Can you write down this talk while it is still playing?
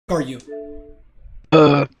are you?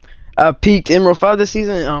 I peaked Emerald 5 this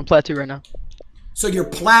season and I'm Plat 2 right now. So you're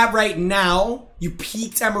Plat right now. You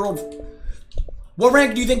peaked Emerald. What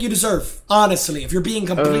rank do you think you deserve? Honestly, if you're being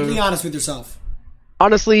completely honest with yourself.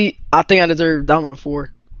 Honestly, I think I deserve Diamond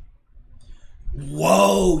 4.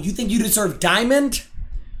 Whoa, you think you deserve Diamond?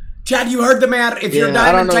 Chad, you heard the man. If you're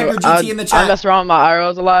Diamond, type your GT in the chat. I mess around with my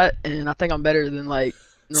IRLs a lot, and I think I'm better than like.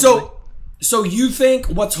 Normally. So you think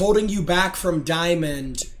what's holding you back from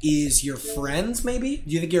Diamond is your friends? Maybe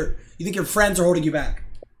do you think your friends are holding you back?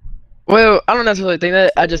 Well, I don't necessarily think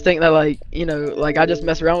that. I just think that like like I just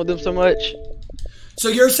mess around with them so much. So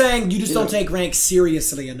you're saying you just don't take rank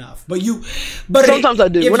seriously enough, but sometimes I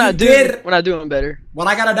do. When I do, I'm better. Well,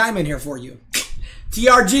 I got a diamond here for you,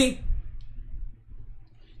 TRG.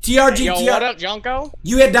 TRG. What up, Junko?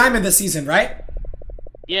 You hit diamond this season, right?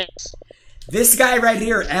 Yes. This guy right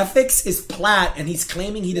here, Ethics, is Plat, and he's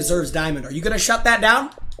claiming he deserves diamond. Are you gonna shut that down?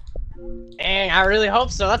 Dang, I really hope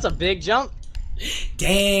so. That's a big jump.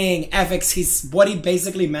 Dang, Ethics, what he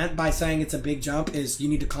basically meant by saying it's a big jump is you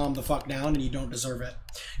need to calm the fuck down and you don't deserve it.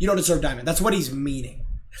 You don't deserve diamond. That's what he's meaning.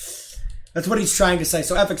 That's what he's trying to say.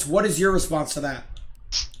 So, Ethics, what is your response to that?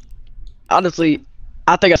 Honestly,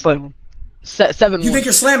 I think I slammed him. 7-1. You think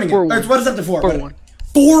you're slamming it? What is up to 4? 4-1.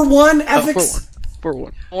 4-1, Ethics?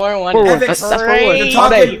 4-1. 4-1. Ethics, that's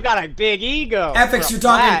 4-1. You got a big ego. Ethics, you're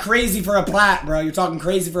talking crazy for a Plat, bro. You're talking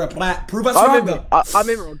crazy for a Plat. Prove us wrong, though. I'm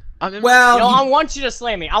Emerald. Well, yo, I want you to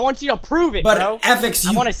slam me. I want you to prove it, bro. Ethics,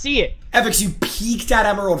 I want to see it. Ethics, you peaked at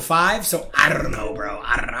Emerald 5, so I don't know, bro.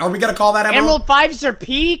 I don't know. Are we gonna call that Emerald? Emerald 5's your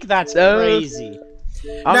peak? That's crazy.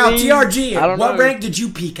 Now, TRG, what rank did you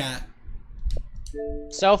peak at?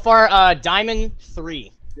 So far, Diamond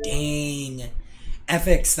 3. Dang.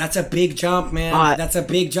 Ethics, that's a big jump, man. That's a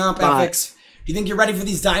big jump, Ethics. Do you think you're ready for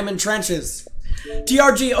these diamond trenches?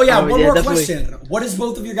 TRG, one more question. What is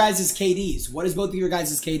both of your guys' KDs?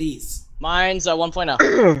 Mine's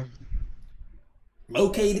 1.0.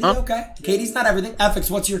 Low KD, okay. KD's not everything. Ethics,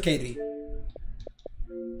 what's your KD?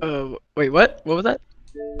 Wait, what? What was that?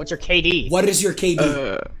 What's your KD? What is your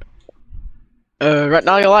KD? Right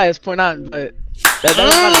now, your lie is 0.9, but that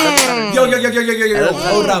Yo,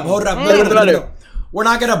 hold up. We're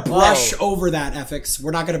not gonna brush over that, Ethics.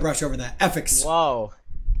 We're not gonna brush over that. Ethics. Whoa.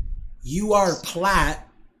 You are Plat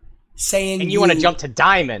saying and you want to jump to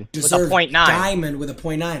Diamond with a 0.9. Diamond with a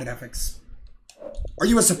 0.9 at Ethics. Are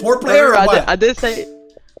you a support player or what? I did say.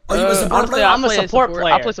 Are you a support player? I'm a support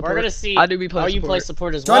player. I play support. We're gonna see. I do be playing you support. play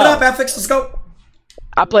support as well. Turn it up, Ethics. Let's go.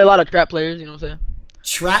 I play a lot of trap players. You know what I'm saying?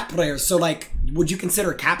 Trap players. So, like, would you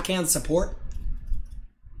consider Capcan support?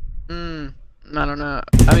 I don't know.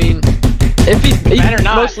 I mean, if he's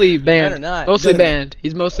mostly banned. Mostly banned.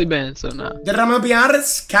 He's mostly banned, so no. I'm gonna be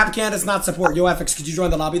honest, Capcan does not support. Yo, Ethics, could you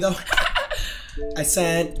join the lobby though? I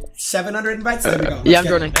sent 700 invites. There we go. Yeah, I'm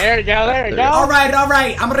joining. There we go. All right.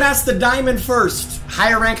 I'm gonna ask the diamond first.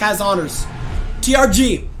 Higher rank has honors.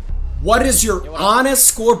 TRG, what is your honest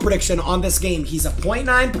score prediction on this game? He's a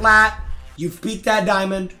 0.9 Plat. You've peaked that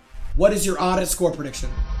diamond. What is your honest score prediction?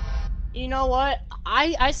 You know what?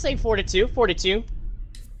 I say 4-2. 4-2.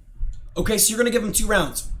 Okay, so you're gonna give him 2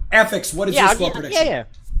 rounds. Ethics, what is your score prediction?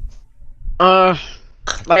 Yeah.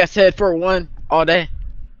 Like I said, 4-1 all day.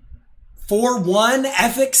 4-1,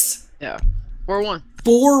 Ethics? Yeah. 4-1.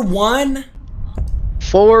 4-1?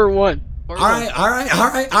 4-1. All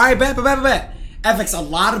right, bet. Ethics, a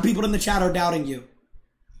lot of people in the chat are doubting you.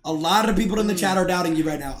 A lot of people in the chat are doubting you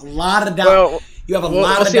right now. A lot of doubt. Well, you have a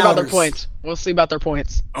lot of doubters. We'll see about their points. We'll see about their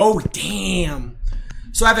points. Oh, damn.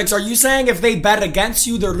 So, Ethics, are you saying if they bet against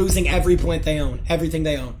you, they're losing every point they own? Everything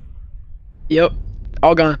they own? Yep.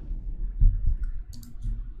 All gone.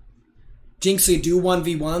 Jynxzi, do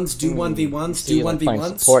 1v1s, do 1v1s, do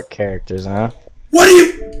 1v1s. Support characters, huh? What do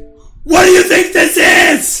you think this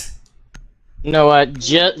is? You know what?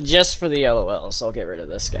 Just for the LOLs, I'll get rid of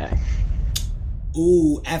this guy.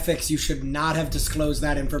 Ooh, Ethics, you should not have disclosed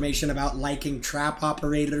that information about liking trap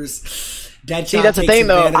operators. Deadshot. See, that's the thing,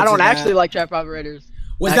 though. I don't actually like trap operators.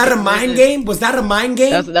 Was that a mind game? Was that a mind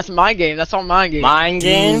game? That's mind game. That's all mind game. Mind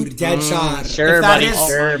game? Dude, Deadshot. Sure,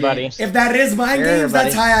 buddy. If that is mind games,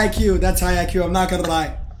 that's high IQ. That's high IQ. I'm not gonna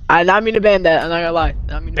lie. I not mean to ban that. I'm not gonna lie.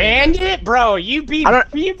 Banned it, bro. You be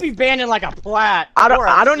banning like a Plat. I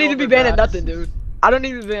don't need to be banning nothing, dude. I don't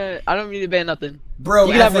need to ban nothing.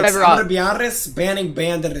 Bro, Ethics, I'm gonna be honest. Banning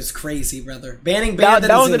Bandit is crazy, brother. Banning Bandit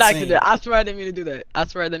that is was an insane. accident. I swear I didn't mean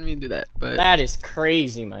to do that. But that is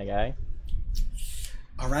crazy, my guy.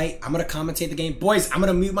 All right, I'm gonna commentate the game, boys. I'm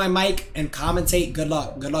gonna mute my mic and commentate. Good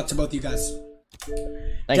luck. Good luck to both of you guys.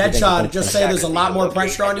 Deadshot, just say there's a lot more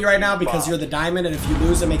pressure on you right now because you're the diamond, and if you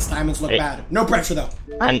lose, it makes diamonds look bad. No pressure though.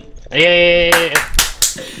 Yeah.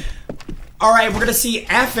 All right, we're gonna see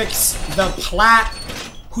Efix, the plat,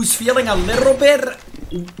 who's feeling a little bit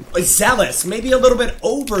zealous, maybe a little bit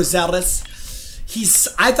overzealous.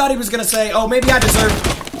 I thought he was gonna say, "Oh, maybe I deserve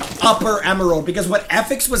upper emerald," because what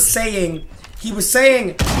Efix was saying, he was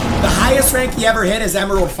saying the highest rank he ever hit is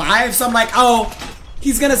Emerald 5. So I'm like, oh,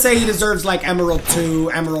 he's gonna say he deserves like Emerald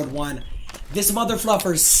 2, Emerald 1. This mother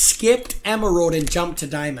fluffer skipped Emerald and jumped to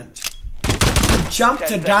Diamond. Jumped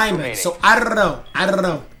to Diamond. So I don't know.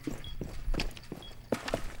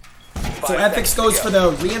 So Efix goes for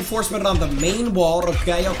the reinforcement on the main wall.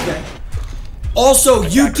 Okay. Also,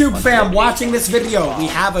 YouTube fam watching this video, we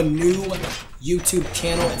have a new YouTube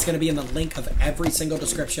channel. It's going to be in the link of every single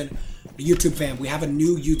description. YouTube fam, we have a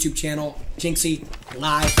new YouTube channel. Jynxzi,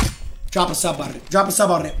 live. Drop a sub on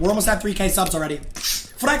it. We're almost at 3K subs already.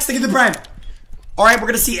 Flex, thank you the prime. Alright, we're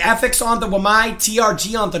going to see Efix on the Wamai,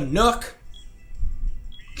 TRG on the Nook.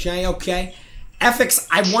 Okay. Efix,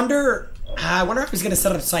 I wonder if he's going to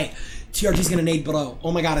set up a site. TRG's going to nade below.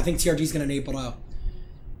 Oh my god, I think TRG's going to nade below.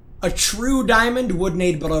 A true diamond would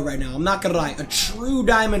nade below right now. I'm not going to lie. A true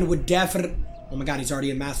diamond would definitely... Oh my god, he's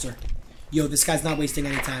already in master. Yo, this guy's not wasting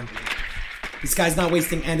any time. This guy's not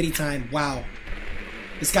wasting any time. Wow.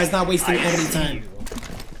 This guy's not wasting any time.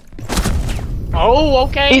 Oh,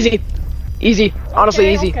 okay. Easy.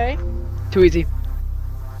 Honestly, easy. Okay. Too easy.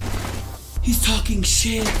 He's talking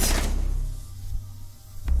shit.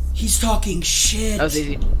 That was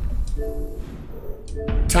easy.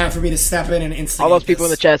 Time for me to step in and instigate all those people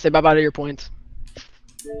in the chat, say bye-bye to your points.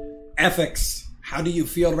 Efix, how do you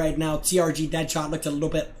feel right now? TRG Deadshot looked a little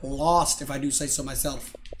bit lost, if I do say so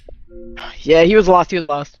myself. Yeah, he was lost.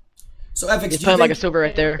 So Efix, he's playing like a silver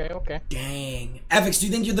right there. Okay. Dang. Efix, do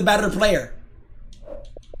you think you're the better player?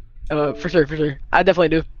 For sure. I definitely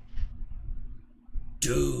do.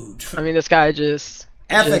 Dude. I mean, this guy just...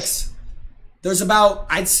 Efix, there's about,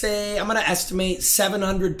 I'd say, I'm going to estimate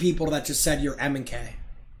 700 people that just said you're M and K.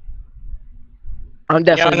 I'm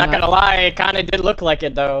definitely not gonna lie, it kind of did look like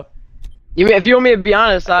it though. If you want me to be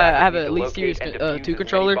honest, I have at least Series 2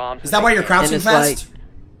 controller. Is that why you're crouching fast? Like,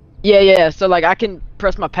 yeah. So like I can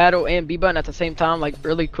press my paddle and B button at the same time, like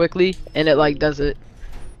really quickly, and it like does it.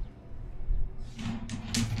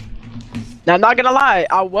 Now I'm not gonna lie,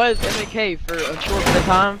 I was MK for a short bit of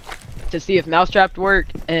time to see if mousetrap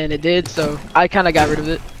worked, and it did. So I kind of got rid of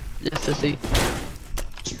it just to see.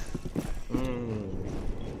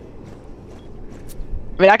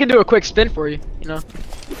 I mean, I can do a quick spin for you, you know.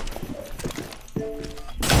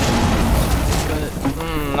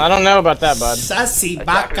 I don't know about that, bud. Sassy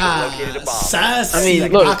baka. I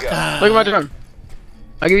mean, look at my drum.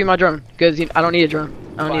 I'll give you my drum, because I don't need a drum.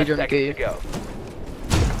 I don't need a drum to kill you.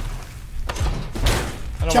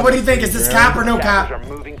 Chat, what do you think? Is this cap or no cap?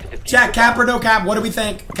 Chat, cap or no cap? What do we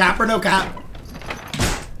think? Cap or no cap?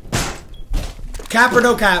 Cap or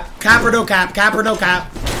no cap? Cap or no cap? Cap or no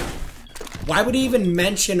cap? Why would he even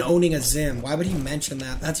mention owning a Zim? Why would he mention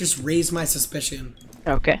that? That just raised my suspicion.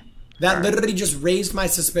 Okay. That literally just raised my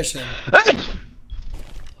suspicion.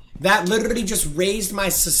 That literally just raised my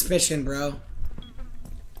suspicion, bro.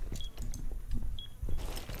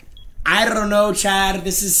 I don't know, Chad.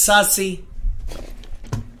 This is sussy.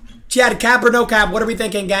 Chad, cap or no cap? What are we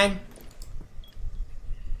thinking, gang?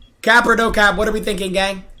 Cap or no cap? What are we thinking,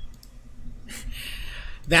 gang?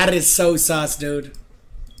 That is so sus, dude.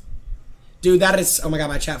 Dude, that is... Oh my god,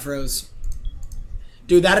 my chat froze.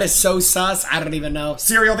 Dude, that is so sus. I don't even know.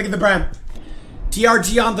 Serial, think of the brand.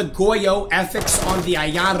 TRG on the Goyo. Efix on the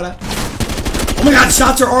Ayara. Oh my god,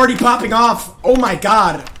 shots are already popping off. Oh my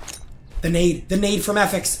god. The nade. The nade from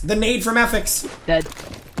Efix. The nade from Efix. Dead.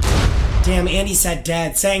 Damn, Andy said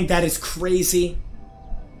dead. Saying that is crazy.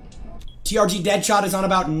 TRG Deadshot is on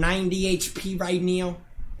about 90 HP right now.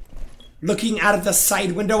 Looking out of the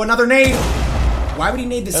side window. Another nade. Why would he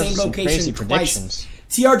nade the same location twice?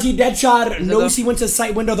 TRG Deadshot knows he went to the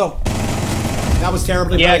site window though. That was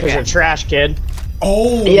terribly bad. Yeah, because you're trash, kid.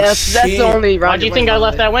 Oh, yes, shit. that's the only round. Why do you think I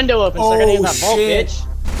left that window open? So I gotta hit that bolt,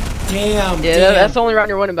 bitch. Damn. Yeah, damn. That's the only round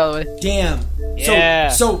you're winning, by the way. Damn. Yeah.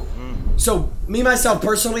 So me myself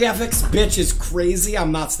personally, FX, bitch is crazy.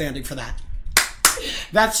 I'm not standing for that.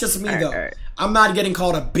 That's just me though. Right. I'm not getting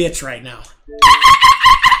called a bitch right now.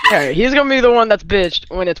 Alright, he's gonna be the one that's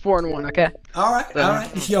bitched when it's 4-1, okay?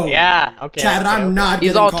 Alright. Yo. Yeah, okay. Chad, I'm not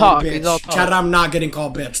getting called bitch. Chad, I'm not getting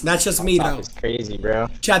called bitch. That's just me though. That's crazy, bro.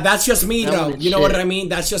 Chad, that's just me though. You know what I mean?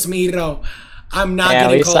 That's just me though. I'm not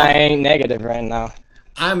getting called. At least I ain't negative right now.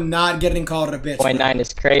 I'm not getting called a bitch. 0.9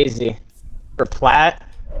 is crazy. For plat?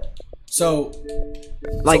 So,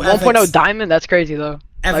 Like so 1.0 FX diamond, that's crazy though.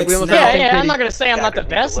 Like, we FX almost now, had the same Yeah, I'm KD. not gonna say I'm not the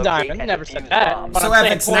best diamond. Never said that. But so I'm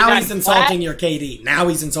saying FX, now 0.9 he's insulting flat. your KD. Now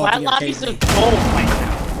he's insulting Flat your lobbies are KD. gold right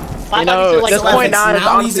now. Flat You know, lobbies are like this So point FX, 9 is now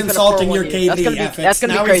honestly he's finna insulting 4-1 your you. KD, That's gonna be, FX. that's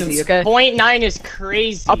gonna Now be he's crazy, ins- okay? 0.9 is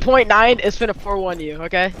crazy. A 0.9 is finna 4-1 you,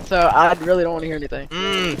 okay? So I really don't want to hear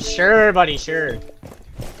anything. Sure, buddy, sure.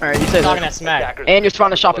 Alright, you say Talking that. that smack. And you're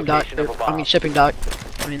spawning a shopping dock. I mean, shipping dock.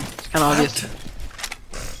 I mean, it's kind of obvious.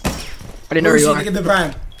 I didn't know where you Mushi, are. look at the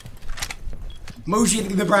brand. Mushi,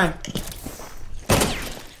 look at the brand.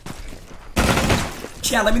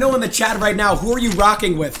 Chat, let me know in the chat right now, who are you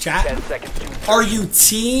rocking with, chat? 10 seconds to Are you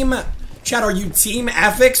team... Chat, are you team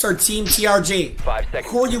FX or team TRG? 5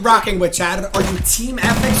 seconds. Who are you rocking with, chat? Are you team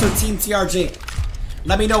FX or team TRG?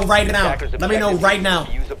 Let me know right now. Attackers Let me know objective right is now.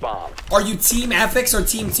 to defuse a bomb. Are you team FX or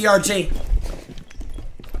team TRG?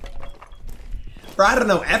 Bro, I don't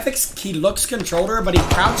know. FX, he looks controller, but he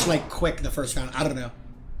crouched like quick the first round. I don't know.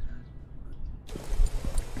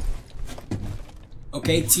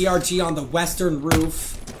 Okay, TRG on the western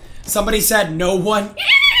roof. Somebody said no one.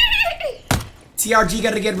 TRG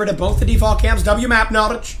got to get rid of both the default cams. W map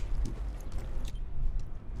knowledge.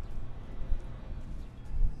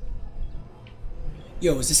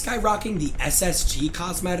 Yo, is this guy rocking the SSG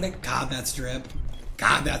cosmetic? God, that's drip.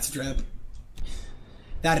 God, that's drip.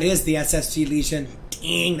 That is the SSG Legion.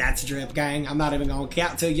 Dang, that's drip, gang. I'm not even going to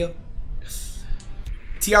count to you.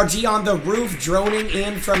 TRG on the roof, droning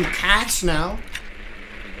in from catch now.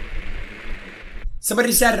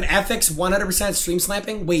 Somebody said an FX 100% stream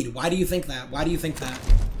slapping. Wait, why do you think that? Why do you think that?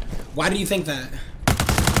 Why do you think that?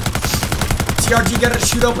 TRG got to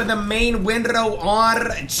shoot open the main window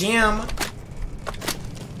on Jam.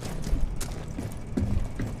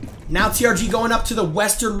 Now TRG going up to the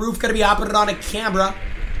western roof, gonna be operated on a camera.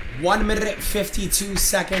 1 minute 52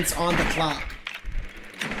 seconds on the clock.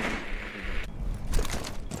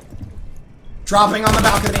 Dropping on the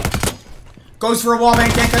balcony. Goes for a wall bang,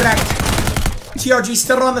 can't connect. TRG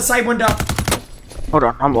still on the side window. Hold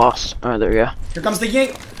on, I'm lost. Oh, there you go. Here comes the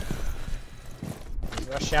yank.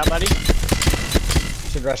 Rush out, buddy.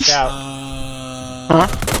 Should rush out. Huh?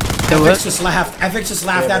 FX just laughed. FX just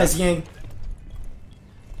laughed at his yang.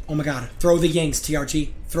 Oh my god. Throw the yanks, TRG.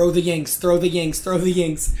 Throw the yanks. Throw the yanks. Throw the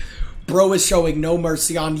yanks. Bro is showing no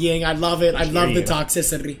mercy on Yang. I love it. I love the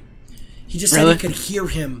toxicity. He just said he could hear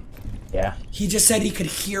him. Yeah. He just said he could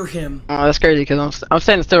hear him. Oh, that's crazy because I'm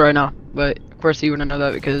standing still right now. But of course you wouldn't know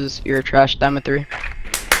that because you're a trash diamond 3.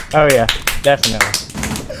 Oh yeah, definitely.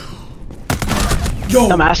 Yo,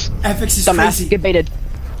 Dumbass. FX is Dumbass. crazy. Get baited.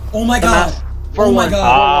 Oh my god. Dumbass. Oh my 4-1.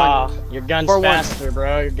 god. Your gun's 4-1. faster,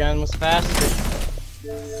 bro. Your gun was faster.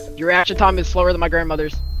 Your reaction time is slower than my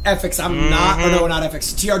grandmother's. FX, I'm not. Oh no, not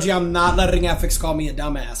FX. TRG, I'm not letting FX call me a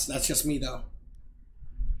dumbass. That's just me though.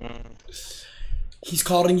 He's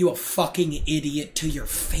calling you a fucking idiot to your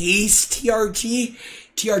face, TRG.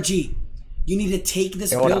 TRG, you need to take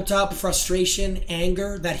this built up frustration,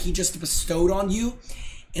 anger that he just bestowed on you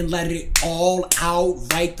and let it all out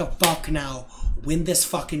right the fuck now. Win this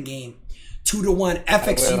fucking game. 2-1.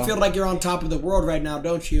 FX, you feel like you're on top of the world right now,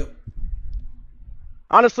 don't you?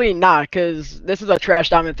 Honestly, nah, because this is a trash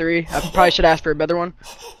diamond 3. I probably should ask for a better one.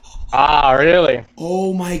 Ah, really?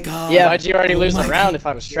 Oh my god. Yeah. Why'd you already lose my the round God. if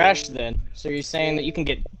I was trash then? So you're saying that you can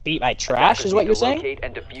get beat by trash is what you're saying? Locate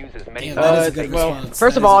and defuse as many Damn, that is a good well, response.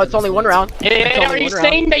 first That of is a all, good it's only one response. round. It's only Are you one round.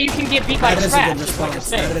 saying that you can get beat by That is a trash? good Is what you're response.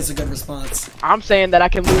 saying. That is a good response. I'm saying that I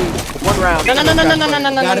can lose one round. No.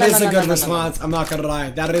 That is a good response. I'm not gonna lie.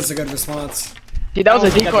 That is a good response. See, that was a I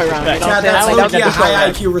don't think decoy that's round. You know respect. what Yeah, I'm saying? that's Like, low-key a that was a decoy high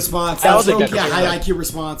round. IQ response. That was a low-key good a high response. IQ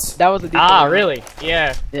response. That was a decoy Ah, round. really?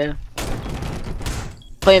 Yeah. Yeah.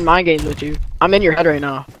 Playing mind games with you. I'm in your head right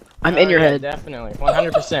now. I'm in your yeah, head. Definitely.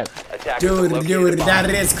 100%. Attackers have located Dude, a bomb. that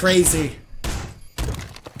is crazy.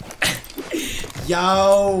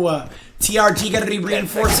 Yo, TRG gonna be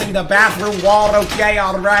reinforcing the bathroom wall. Okay,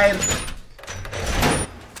 alright.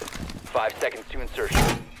 5 seconds to insertion.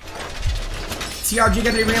 TRG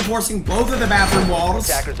gonna be reinforcing both of the bathroom walls.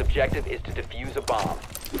 Attacker's objective is to defuse a bomb.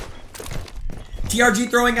 TRG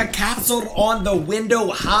throwing a capsule on the window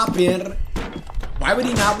hop in. Why would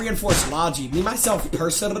he not reinforce Logi? Me, myself,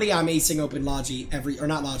 personally, I'm acing open Logi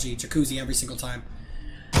Jynxzi every single time.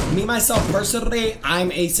 Me, myself, personally,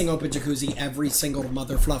 I'm acing open Jynxzi every single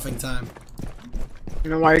mother fluffing time.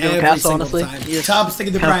 You know why you're going Every castle, single honestly? time. You just Top stick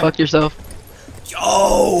in the kind of prime. fuck yourself.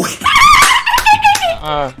 Yo!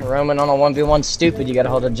 Roman on a 1v1 stupid, you gotta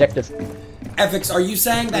hold objective. FX, are you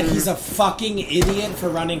saying that he's a fucking idiot for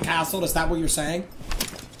running castle? Is that what you're saying?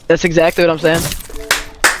 That's exactly what I'm saying.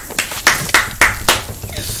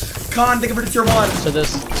 Con, think of it as your one. So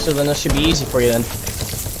then this should be easy for you then.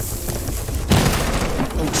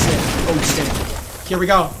 shit. Here we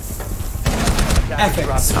go.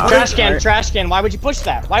 FX. Trash can. Why would you push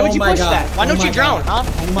that? Why would you push that? Why don't you drown, huh?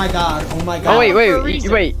 Oh my god. Oh my god. Oh wait.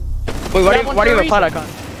 Why do you have a pot icon?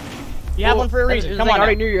 You have one for a reason. Come on. I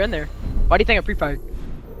already knew you're in there. Why do you think I pre-fired?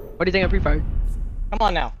 Why do you think I pre-fired? Come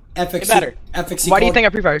on now. FX. Get better. FX. Why do you think I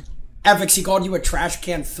pre-fired? FX, he called you a trash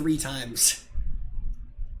can 3 times.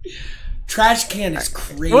 Trash can is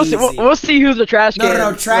crazy. We'll see who's the trash can.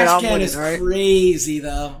 No. Trash can is crazy,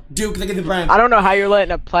 though. Duke, look at the brand. I don't know how you're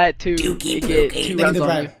letting a plat 2 get 2 rounds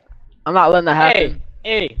on you. I'm not letting that happen.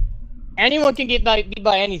 Hey. Anyone can get beat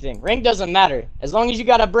by anything. Rank doesn't matter. As long as you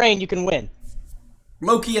got a brain, you can win.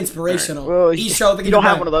 Low-key inspirational. Well, you don't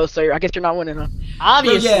have one of those, so I guess you're not winning, huh?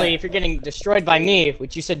 Obviously, if you're getting destroyed by me,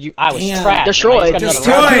 which you said I was trash. Destroyed. Your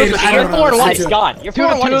 4-1 is gone. Your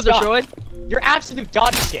 4-1 is destroyed. You're absolute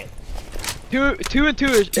dog shit. 2 and 2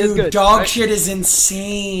 is Dude, good. Dog shit is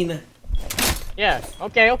insane. Yeah.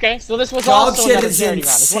 Okay. So this was dog also shit another is charity round.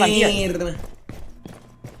 That's what I'm hearing. insane.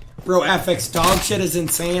 Bro, FX, dog shit is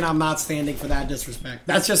insane. I'm not standing for that disrespect.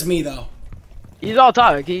 That's just me, though. He's all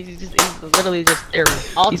talk. He's literally just terrible.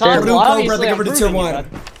 All talk. Well, Obviously, brother, give it to tier 1.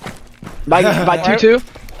 By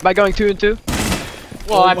 2-2? By going 2 and 2?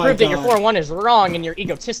 Well, I proved that your 4-1 is wrong and you're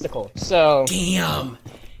egotistical. So. Damn.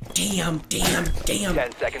 10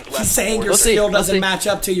 seconds left. He's saying your skill doesn't match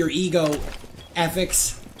up to your ego,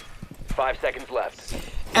 FX. 5 seconds left.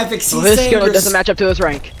 FX, he's well, his saying skill doesn't match up to his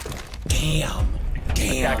rank. Damn.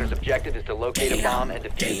 Attacker's objective is to locate a bomb and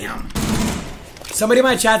defuse it. Somebody in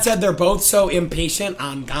my chat said they're both so impatient.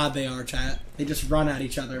 On God, they are, chat. They just run at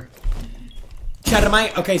each other. Chat, am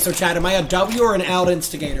I... Okay, so chat, am I a W or an L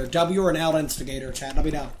instigator? W or an L instigator, chat? Let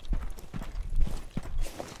me know.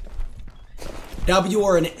 W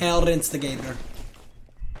or an L instigator?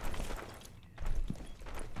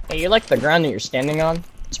 Hey, you like the ground that you're standing on?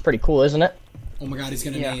 It's pretty cool, isn't it? Oh my god, he's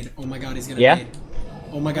gonna nade. Oh my god, he's gonna nade.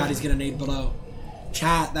 Oh my god, he's gonna nade below.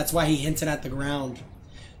 Chat, that's why he hinted at the ground.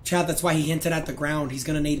 Chat, that's why he hinted at the ground. He's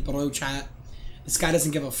gonna nade below, chat. This guy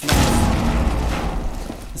doesn't give a fluff.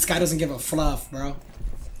 This guy doesn't give a fluff, bro.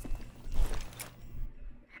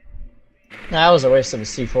 That was a waste of a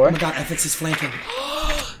C4. Oh my god, FX is flanking.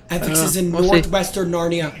 FX is in northwestern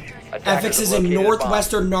Narnia. FX is in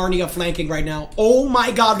northwestern Narnia flanking right now. Oh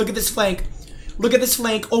my god, look at this flank. Look at this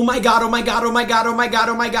flank. Oh my god, oh my god, oh my god, oh my god,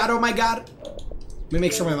 oh my god, oh my god. Let me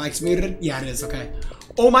make sure my mic's muted. Yeah, it is, okay.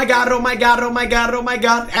 Oh my god, oh my god, oh my god, oh my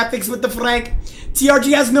god. FX with the flank.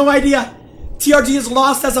 TRG has no idea. TRG is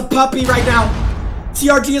lost as a puppy right now.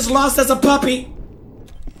 TRG is lost as a puppy.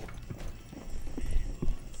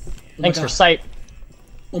 Thanks for sight.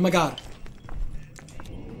 Oh my god.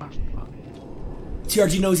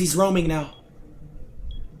 TRG knows he's roaming now.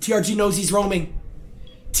 TRG knows he's roaming.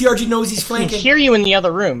 TRG knows he's flanking. I can hear you in the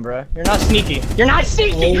other room, bro. You're not sneaky. You're not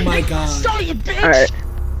sneaky! Oh my god. Son of a bitch! Right.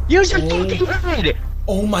 Use your fucking head!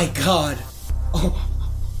 Oh my god.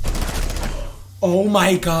 Oh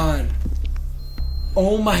my god.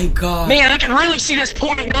 Oh my god. Man, I can really see this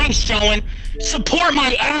 .9 showing. Support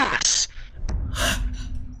my ass!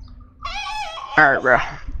 Alright, bro.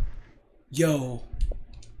 Yo.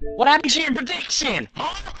 What happened to your prediction?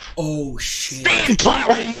 Huh? Oh shit.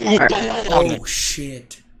 Oh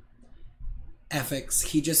shit. FX,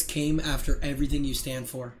 he just came after everything you stand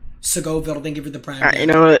for. Segoville, thank you for the prime. Alright, you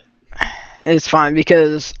know what? It's fine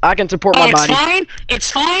because I can support my body. It's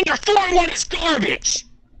fine? Your 4-1 is garbage!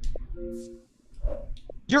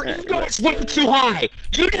 Your ego is way too high!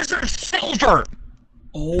 You deserve silver!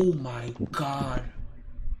 Oh my god.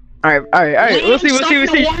 Alright. We'll see.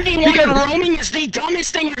 Because roaming is the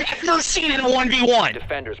dumbest thing I've ever seen in a 1v1.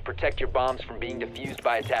 Defenders, protect your bombs from being defused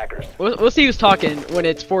by attackers. We'll see who's talking when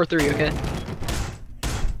it's 4-3, okay?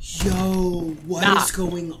 Yo, what is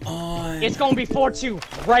going on? It's gonna be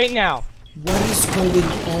 4-2 right now. What is going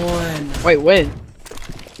on? Wait, when?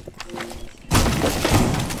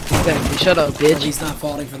 Okay, shut up, bitch. He's not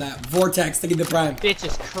falling for that. Vortex, thank you for the prime. Bitch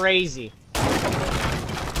is crazy.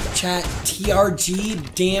 Chat,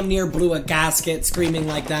 TRG damn near blew a gasket screaming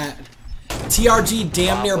like that. TRG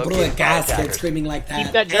damn near blew a gasket screaming like that.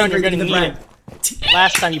 Keep that drone, you're gonna need it.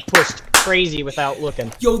 Last time you pushed crazy without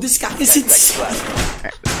looking. Yo, this guy is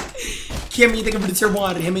insane. Kim, you think I'm gonna tier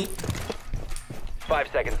 1? Hit me. 5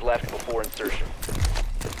 seconds left before insertion.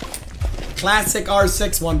 Classic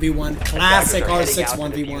R6 1v1. Classic R6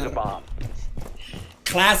 1v1.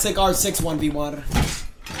 Classic R6 1v1.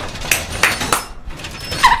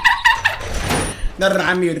 No,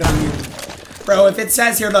 I'm muted. Bro, if it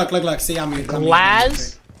says here, look, see, I'm muted.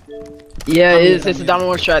 Laz? Yeah, it's a Diamond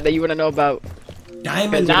 1 strat that you wouldn't know about.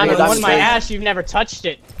 Diamond 1 my ass, you've never touched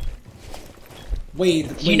it.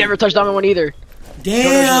 Wait. You never touched Diamond 1 either.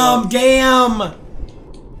 Damn, damn.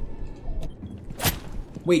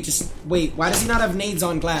 Wait, just wait. Why does he not have nades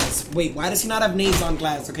on glass? Wait, why does he not have nades on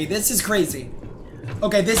glass? Okay, this is crazy.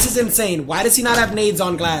 Okay, this is insane. Why does he not have nades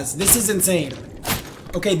on glass? This is insane.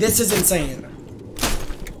 Okay, this is insane.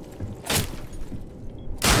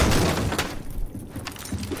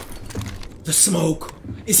 The smoke.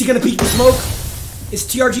 Is he gonna peek the smoke? Is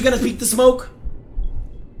TRG gonna peek the smoke?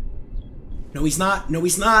 No, he's not. No,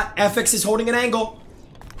 he's not. FX is holding an angle.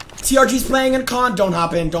 TRG's playing in con. Don't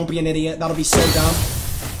hop in. Don't be an idiot. That'll be so dumb.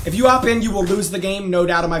 If you hop in, you will lose the game. No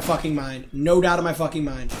doubt in my fucking mind. No doubt in my fucking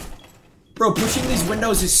mind. Bro, pushing these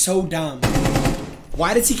windows is so dumb.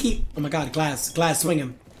 Why does he keep... Oh my god, glass. Glass, swing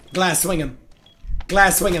him. Glass, swing him.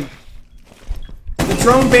 Glass, swing him. The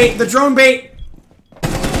drone bait. The drone bait.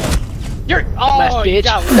 You're Dumbass bitch.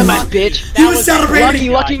 Dumbass bitch. He was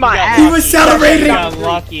celebrating. Lucky my ass. He was celebrating. Got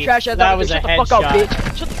lucky. Trash ass. That was a Shut the fuck up, headshot.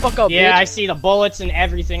 bitch. Shut the fuck up, bitch. Yeah, I see the bullets and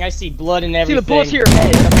everything. I see blood and See everything. the bullets to your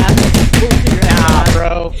head, dumbass. Bullets to your head. Nah,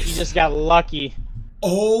 bro. You just got lucky.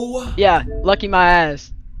 Oh. Yeah, lucky my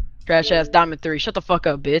ass. Trash ass Diamond 3. Shut the fuck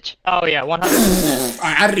up, bitch. Oh, yeah, 100%.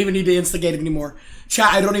 Alright, I don't even need to instigate anymore.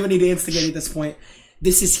 Chat, I don't even need to instigate at this point.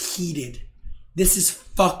 This is heated. This is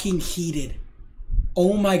fucking heated.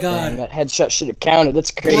 Oh my god. Damn, that headshot should have counted.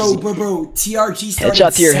 That's crazy. Bro. TRG started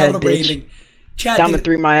Headshot to your head, celebrating. bitch. Chat, Diamond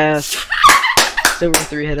 3 my ass. Silver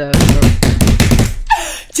 3 hit ass, bro.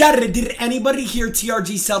 Chat, did anybody hear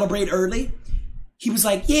TRG celebrate early? He was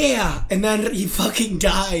like, yeah, and then he fucking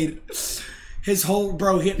died. His whole,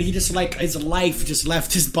 bro, he just like, his life just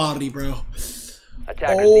left his body, bro.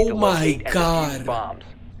 Attackers need to Oh my locate and defuse god. bombs.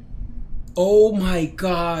 Oh my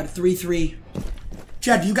god, 3-3.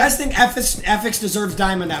 Chad, do you guys think FX deserves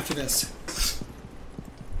diamond after this?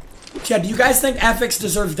 Chad, do you guys think FX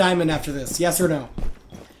deserves diamond after this? Yes or no?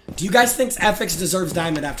 Do you guys think FX deserves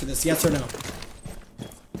diamond after this? Yes or no?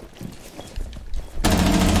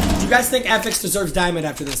 Do you guys think FX deserves diamond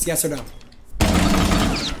after this? Yes or no?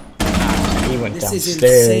 He went This is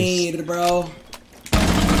downstairs. insane, bro.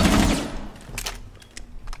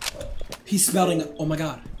 He's spelling, oh my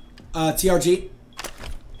god. TRG?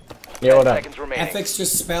 Yeah, what 10 up? seconds remaining. FX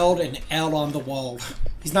just spelled an L on the wall.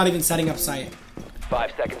 He's not even setting up sight.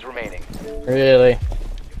 5 seconds remaining. Really?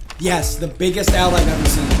 Yes, the biggest L I've ever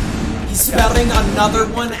seen. He's spelling another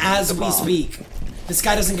one as we speak. This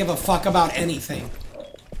guy doesn't give a fuck about anything.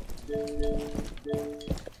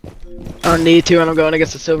 I don't need to, and I'm going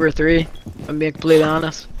against the Silver 3. I'm being completely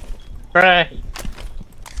honest. Bruh.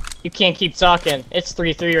 You can't keep talking. It's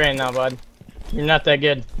 3-3 right now, bud. You're not that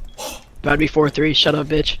good. About to be 4-3. Shut up,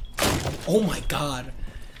 bitch. Oh my god.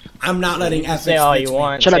 I'm not letting FX Say all bitch you me.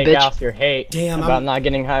 want. Shut up, Take bitch. off your hate Damn, about I'm- not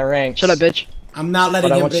getting high ranks. Shut up, bitch. I'm not letting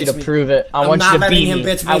But I him want you bitch to me. prove it. I I'm want not you to letting beat him me.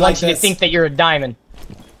 bitch me I want like you this. to think that you're a diamond.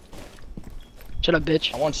 Shut up,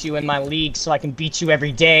 bitch. I want you in my league so I can beat you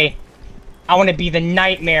every day. I want to be the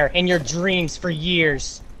nightmare in your dreams for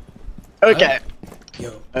years. Okay.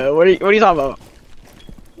 Yo, What are you talking about?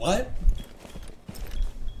 what?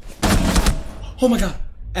 Oh my god.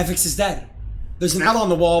 FX is dead. There's an L on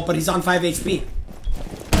the wall, but he's on 5 HP.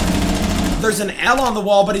 There's an L on the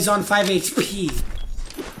wall, but he's on 5 HP.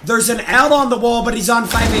 There's an L on the wall, but he's on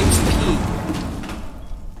 5 HP.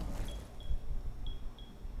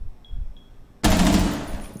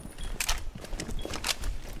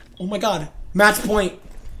 Oh my god. Match point.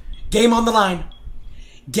 Game on the line.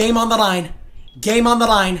 Game on the line. Game on the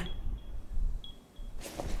line.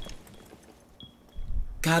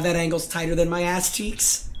 God, that angle's tighter than my ass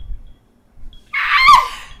cheeks.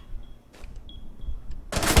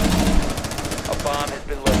 A bomb has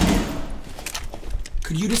been located.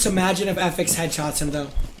 Could you just imagine if FX headshots him, though?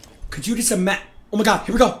 Could you just imagine? Oh my god,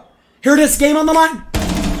 here we go. Here it is, game on the line.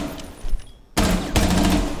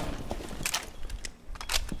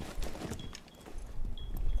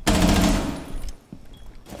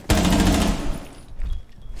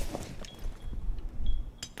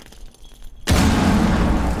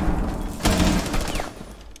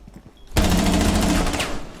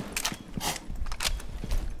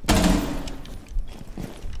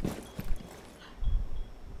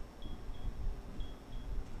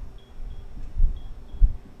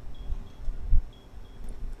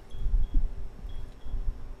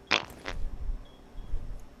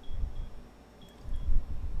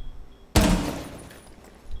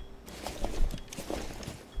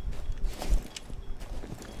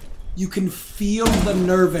 You can feel the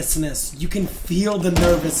nervousness. You can feel the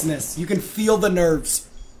nervousness. You can feel the nerves.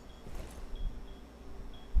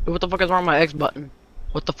 What the fuck is wrong with my X button?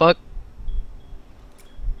 What the fuck?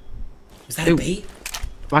 Was that a bait?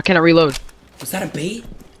 Why can't I reload? Was that a bait?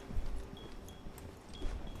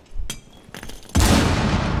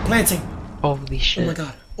 Planting. Holy shit. Oh my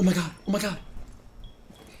god. Oh my god. Oh my god.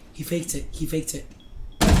 He faked it. He faked it.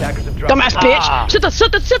 Attackers have dropped. Dumbass bitch! Shut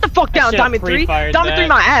the fuck down, should've Diamond 3! pre-fired Diamond 3 that.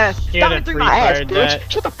 my ass! Should've Diamond 3 my ass, pre-fired bitch!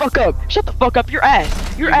 that. Shut the fuck up! Shut the fuck up, your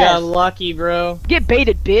ass! Your You ass! got lucky, bro. Get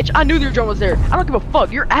baited, bitch! I knew your drone was there! I don't give a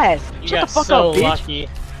fuck, your ass! You Shut got the fuck so up, bitch! lucky.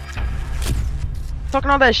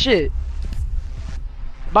 Talking all that shit.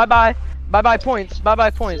 Bye bye. Bye bye points. Bye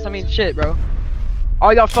bye points. I mean shit, bro.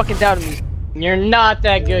 All y'all fucking doubted me. You're not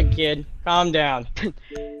that good, kid. Calm down. Seth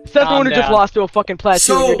the one who just down. lost to a fucking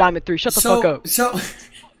plateau and you're Diamond 3. Shut the fuck up. So,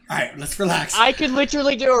 alright, let's relax. I could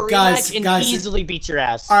literally do a rematch Guys, and guys. easily beat your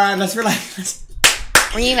ass. Alright, let's relax.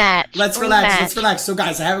 Rematch. Let's relax. Let's relax. So,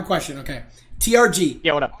 guys, I have a question, okay? TRG.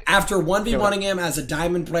 Yeah, what up? After 1v1ing him as a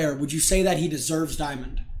Diamond player, would you say that he deserves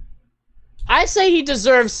Diamond? I say he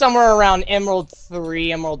deserves somewhere around Emerald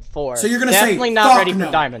 3, Emerald 4. So you're gonna Definitely say not fuck ready no.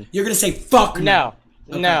 for Diamond. You're gonna say fuck No.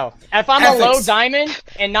 Okay. No. If I'm a low Ethics. diamond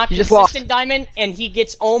and not You just consistent diamond and he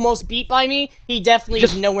gets almost beat by me, he definitely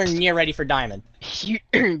is nowhere near ready for diamond. You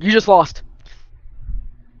just lost.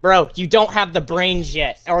 Bro, you don't have the brains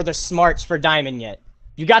yet or the smarts for diamond yet.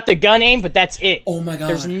 You got the gun aim, but that's it. Oh my god.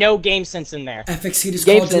 There's no game sense in there. FX, he just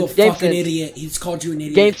Game called you a sense, game fucking sense. idiot. He just called you an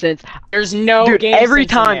idiot. Game sense. There's no Dude, game every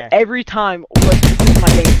sense in time, there. every time was my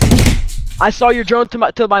game sense. I saw your drone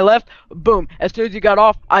to my left, boom. As soon as you got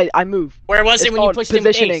off, I move. Where was It's it when you called pushed him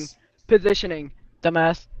positioning. ace? Positioning,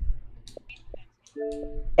 dumbass.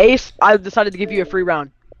 Ace, I decided to give you a free round.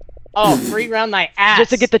 Oh, free round my ass. Just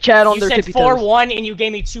to get the chat on you their said tippy toes. 4-1 and you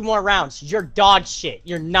gave me 2 more rounds. You're dog shit.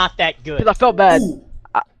 You're not that good. Because I felt bad.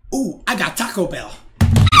 Ooh, I got Taco Bell.